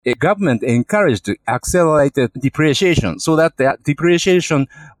a government encouraged accelerated depreciation so that the depreciation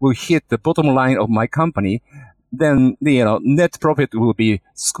will hit the bottom line of my company, then the net profit will be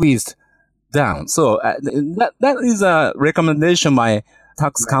squeezed down. So that is a recommendation my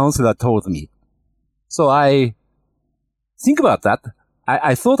tax counselor told me. So I think about that.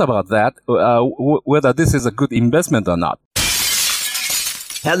 I thought about that, whether this is a good investment or not.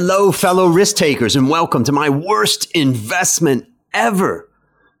 Hello, fellow risk takers, and welcome to my worst investment ever.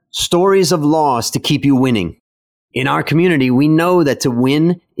 Stories of loss to keep you winning. In our community, we know that to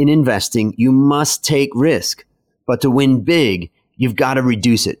win in investing, you must take risk. But to win big, you've got to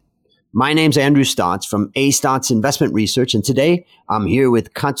reduce it. My name's Andrew Stotz from A Stotz Investment Research, and today I'm here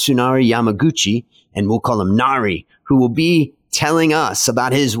with Katsunari Yamaguchi, and we'll call him Nari, who will be telling us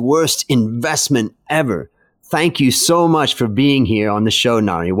about his worst investment ever. Thank you so much for being here on the show,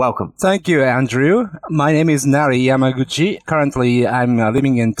 Nari. Welcome. Thank you, Andrew. My name is Nari Yamaguchi. Currently, I'm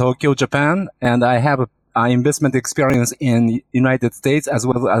living in Tokyo, Japan, and I have investment experience in United States as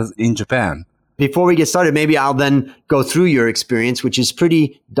well as in Japan. Before we get started, maybe I'll then go through your experience, which is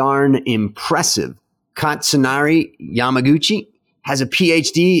pretty darn impressive. Katsunari Yamaguchi has a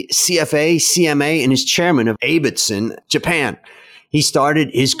PhD, CFA, CMA, and is chairman of Abitsun, Japan. He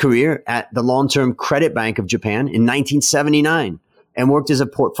started his career at the Long-Term Credit Bank of Japan in 1979 and worked as a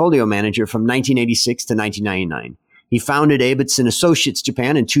portfolio manager from 1986 to 1999. He founded Abitsun Associates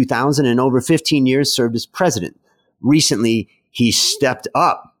Japan in 2000 and over 15 years served as president. Recently, he stepped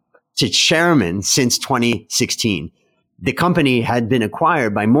up to chairman since 2016. The company had been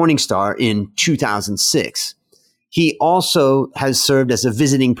acquired by Morningstar in 2006. He also has served as a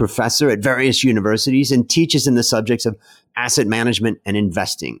visiting professor at various universities and teaches in the subjects of asset management and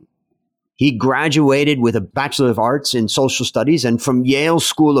investing. He graduated with a Bachelor of Arts in Social Studies and from Yale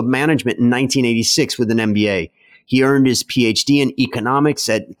School of Management in 1986 with an MBA. He earned his PhD in economics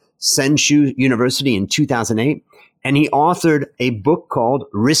at Senshu University in 2008, and he authored a book called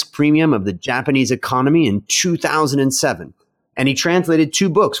Risk Premium of the Japanese Economy in 2007. And he translated two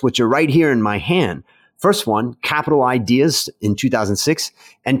books, which are right here in my hand. First one, Capital Ideas in 2006,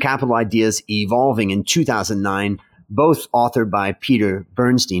 and Capital Ideas Evolving in 2009, both authored by Peter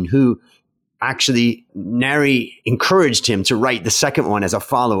Bernstein, who actually, Nari encouraged him to write the second one as a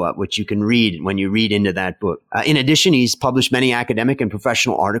follow-up, which you can read when you read into that book. In addition, he's published many academic and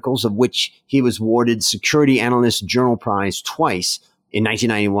professional articles, of which he was awarded Security Analyst Journal Prize twice in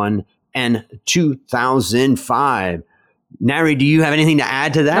 1991 and 2005. Nari, do you have anything to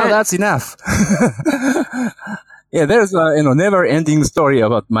add to that? No, that's enough. Yeah, there's a never-ending story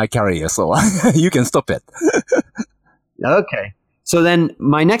about my career, so you can stop it. Okay. So then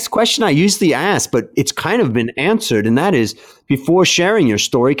my next question I usually ask, but it's kind of been answered, and that is, before sharing your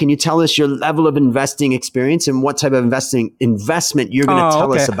story, can you tell us your level of investing experience and what type of investment you're going to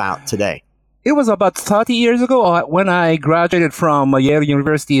tell us about today? It was about 30 years ago when I graduated from Yale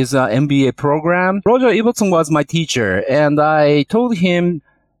University's MBA program. Roger Ibbotson was my teacher, and I told him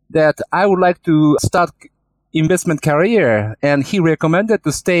that I would like to start investment career, and he recommended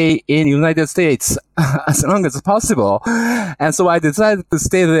to stay in the United States as long as possible. And so I decided to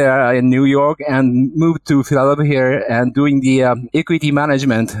stay there in New York and moved to Philadelphia and doing the equity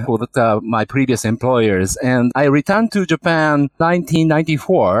management for my previous employers. And I returned to Japan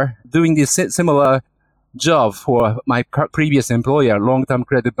 1994 doing this similar job for my previous employer, Long-Term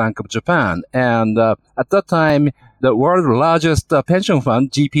Credit Bank of Japan. And at that time, the world's largest pension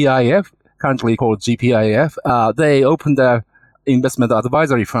fund, GPIF, currently called GPIF, they opened investment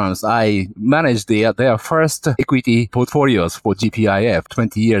advisory firms. I managed their first equity portfolios for GPIF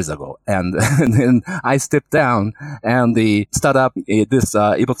 20 years ago. And then I stepped down and start up this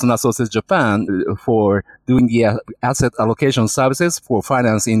Ibbotson Associates Japan for doing the asset allocation services for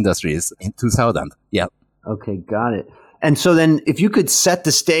finance industries in 2000. Yeah. Okay, got it. And so then if you could set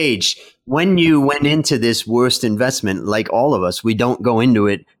the stage, when you went into this worst investment, like all of us, we don't go into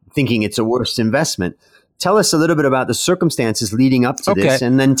it thinking it's a worst investment. Tell us a little bit about the circumstances leading up to this,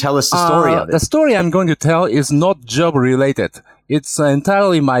 and then tell us the story of it. The story I'm going to tell is not job related. It's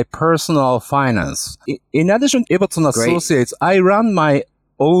entirely my personal finance. In addition to Ibbotson Associates, I run my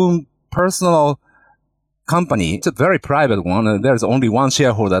own personal company. It's a very private one, and there's only one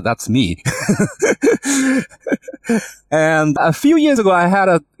shareholder. That's me. And a few years ago, I had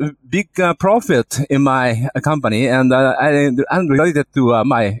a big profit in my company, and unrelated to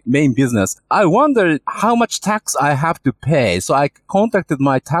my main business. I wondered how much tax I have to pay. So I contacted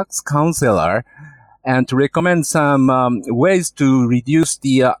my tax counselor and to recommend some ways to reduce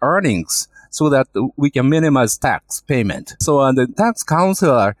the earnings so that we can minimize tax payment. So the tax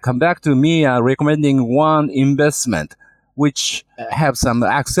counselor come back to me recommending one investment, which have some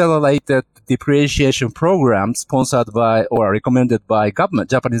accelerated depreciation programs sponsored by or recommended by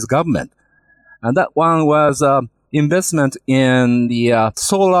Japanese government. And that one was investment in the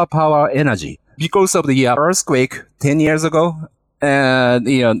solar power energy. Because of the earthquake 10 years ago, and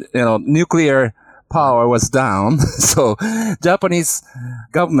nuclear power was down. So Japanese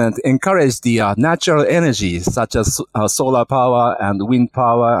government encouraged the natural energy such as solar power and wind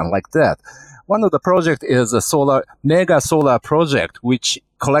power and like that. One of the project is a mega solar project, which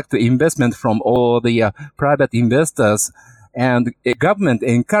collect investment from all the private investors, and the government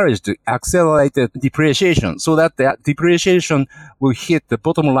encouraged accelerated depreciation so that the depreciation will hit the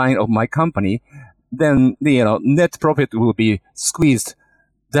bottom line of my company. Then the net profit will be squeezed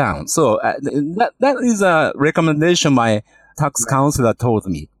down. So that is a recommendation my tax counselor told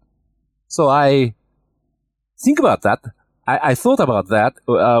me. So I think about that. I thought about that,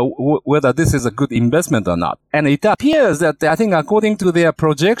 whether this is a good investment or not. And it appears that I think according to their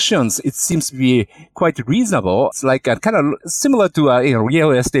projections, it seems to be quite reasonable. It's like kind of similar to a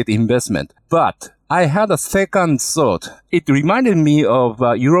real estate investment. But I had a second thought. It reminded me of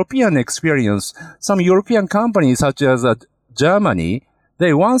European experience. Some European companies such as Germany,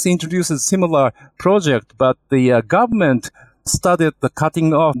 they once introduced a similar project, but the government started the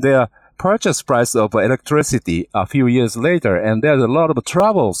cutting off their purchase price of electricity a few years later, and there's a lot of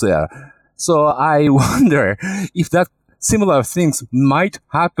troubles there. So I wonder if that similar things might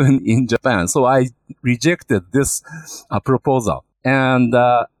happen in Japan. So I rejected this proposal. And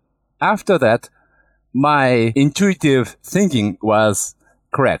after that, my intuitive thinking was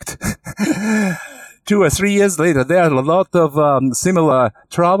correct. 2 or 3 years later, there are a lot of similar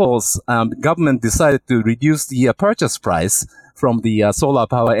troubles. Government decided to reduce the purchase price from the solar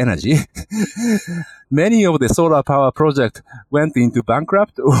power energy. Many of the solar power projects went into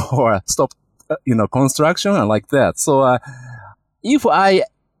bankrupt or stopped, construction and like that. So if I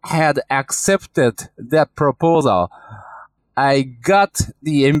had accepted that proposal, I got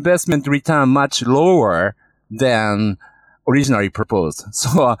the investment return much lower than originally proposed.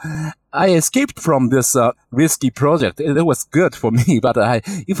 So I escaped from this risky project. It was good for me, but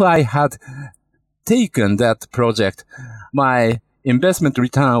if I had taken that project, my investment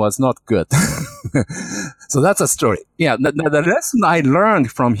return was not good. So that's a story. Yeah, the lesson I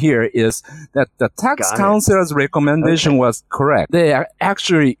learned from here is that the tax counselor's recommendation was correct. They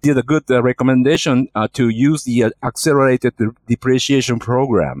actually did a good recommendation to use the accelerated depreciation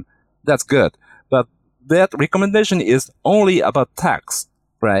program. That's good. But that recommendation is only about tax,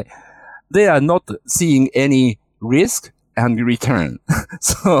 right? They are not seeing any risk and return.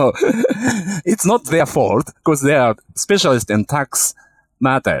 So it's not their fault because they are specialists in tax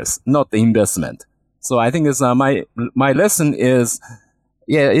matters, not the investment. So I think it's my lesson is,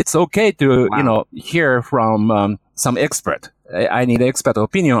 it's okay to hear from some expert. I need expert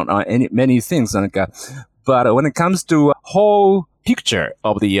opinion on many things, but when it comes to whole picture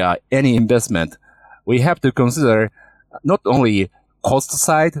of the any investment, we have to consider not only cost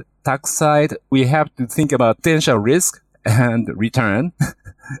side, tax side. We have to think about potential risk and return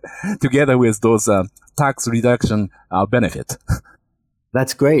together with those tax reduction benefit.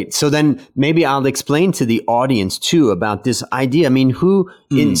 That's great. So then maybe I'll explain to the audience too about this idea. I mean,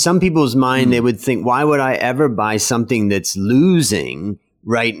 in some people's mind, they would think, why would I ever buy something that's losing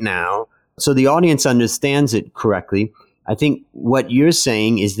right now? So the audience understands it correctly. I think what you're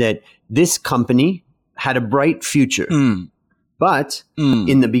saying is that this company had a bright future, but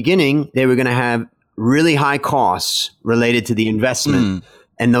in the beginning, they were going to have really high costs related to the investment,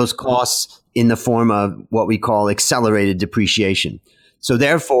 and those costs in the form of what we call accelerated depreciation. So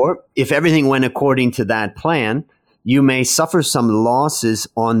therefore, if everything went according to that plan, you may suffer some losses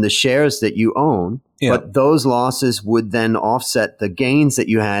on the shares that you own, but those losses would then offset the gains that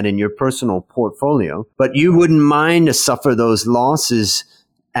you had in your personal portfolio. But you wouldn't mind to suffer those losses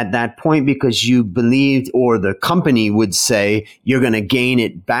at that point because you believed, or the company would say, you're going to gain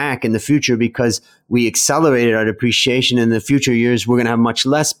it back in the future because we accelerated our depreciation. In the future years, we're going to have much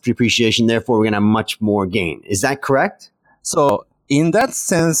less depreciation. Therefore, we're going to have much more gain. Is that correct? So in that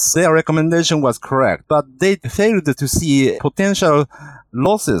sense, their recommendation was correct, but they failed to see potential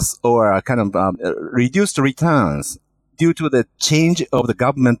losses or kind of reduced returns due to the change of the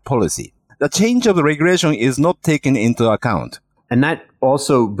government policy. The change of the regulation is not taken into account. And that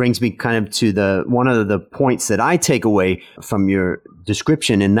also brings me kind of to one of the points that I take away from your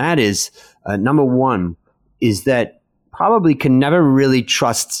description. And that is, number one, is that probably can never really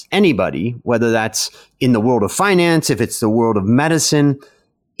trust anybody, whether that's in the world of finance, if it's the world of medicine.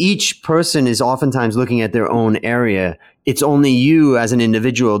 Each person is oftentimes looking at their own area. It's only you as an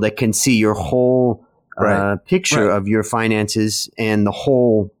individual that can see your whole picture of your finances and the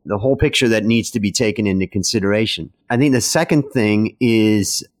whole picture that needs to be taken into consideration. I think the second thing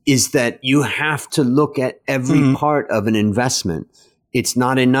is that you have to look at every part of an investment. It's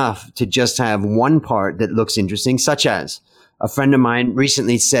not enough to just have one part that looks interesting, such as a friend of mine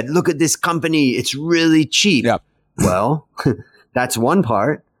recently said, look at this company. It's really cheap. Yep. Well, that's one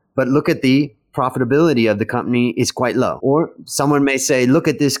part, but look at the profitability of the company is quite low. Or someone may say, look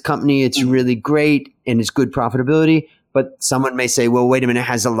at this company. It's really great and it's good profitability. But someone may say, well, wait a minute, it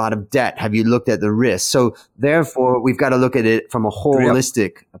has a lot of debt. Have you looked at the risk? So therefore, we've got to look at it from a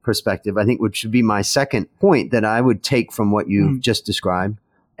holistic perspective, I think, which would be my second point that I would take from what you've just described.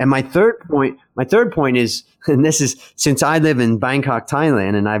 And my third point is, and this is, since I live in Bangkok,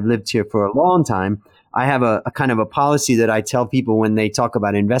 Thailand, and I've lived here for a long time, I have a kind of a policy that I tell people when they talk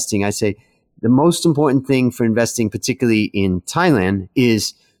about investing. I say, the most important thing for investing, particularly in Thailand,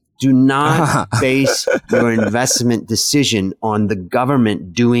 is do not base your investment decision on the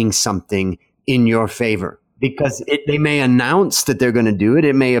government doing something in your favor, because they may announce that they're going to do it.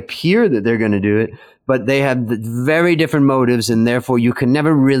 It may appear that they're going to do it, but they have very different motives, and therefore you can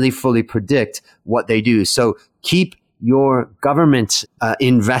never really fully predict what they do. So keep your government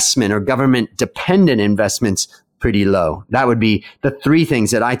investment or government dependent investments pretty low. That would be the three things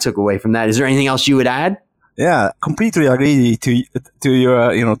that I took away from that. Is there anything else you would add? Yeah, completely agree to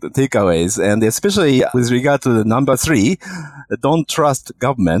your takeaways, and especially with regard to the number 3, don't trust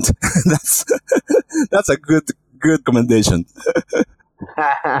government. that's a good recommendation.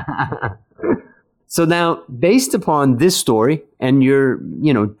 So now, based upon this story and your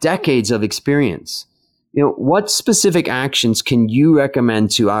decades of experience, what specific actions can you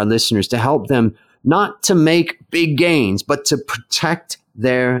recommend to our listeners to help them not to make big gains, but to protect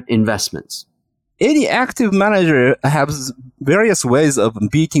their investments? Any active manager has various ways of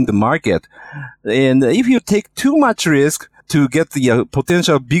beating the market. And if you take too much risk to get the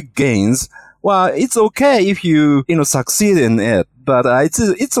potential big gains, well, it's okay if you succeed in it, but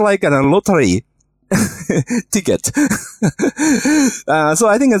it's like a lottery ticket. So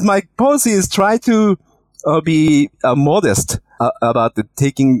I think as my policy is try to be modest about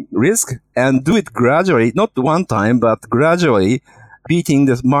taking risk and do it gradually, not one time, but gradually, beating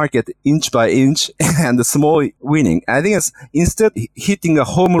the market inch by inch and small winning. I think it's instead hitting a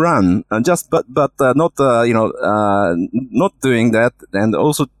home run, but not not doing that, and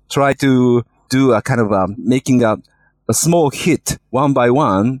also try to do a kind of making a small hit one by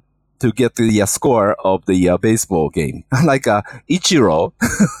one to get the score of the baseball game, like Ichiro.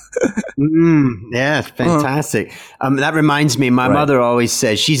 Yeah, fantastic. That reminds me, my mother always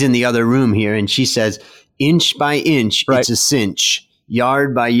says, she's in the other room here, and she says, inch by inch, it's a cinch.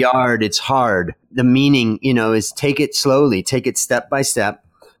 Yard by yard, it's hard. The meaning, is take it slowly, take it step by step.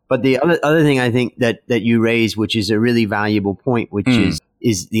 But the other thing I think that you raised, which is a really valuable point, which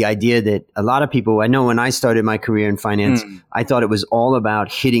is the idea that a lot of people, I know when I started my career in finance, I thought it was all about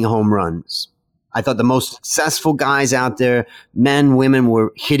hitting home runs. I thought the most successful guys out there, men, women,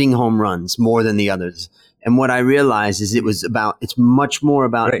 were hitting home runs more than the others. And what I realized is it's much more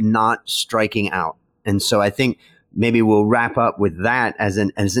about not striking out. And so I think maybe we'll wrap up with that as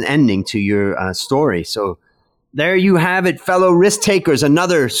an ending to your story. So there you have it, fellow risk takers,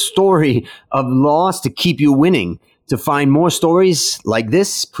 another story of loss to keep you winning. To find more stories like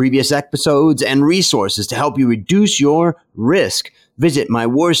this, previous episodes, and resources to help you reduce your risk, visit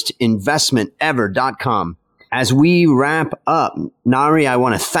myworstinvestmentever.com. As we wrap up, Nari, I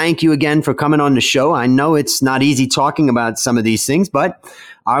want to thank you again for coming on the show. I know it's not easy talking about some of these things, but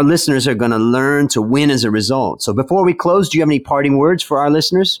our listeners are going to learn to win as a result. So before we close, do you have any parting words for our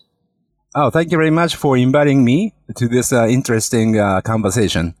listeners? Oh, thank you very much for inviting me to this interesting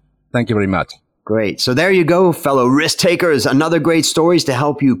conversation. Thank you very much. Great. So there you go, fellow risk takers. Another great stories to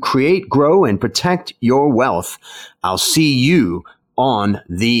help you create, grow, and protect your wealth. I'll see you on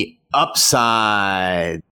the upside.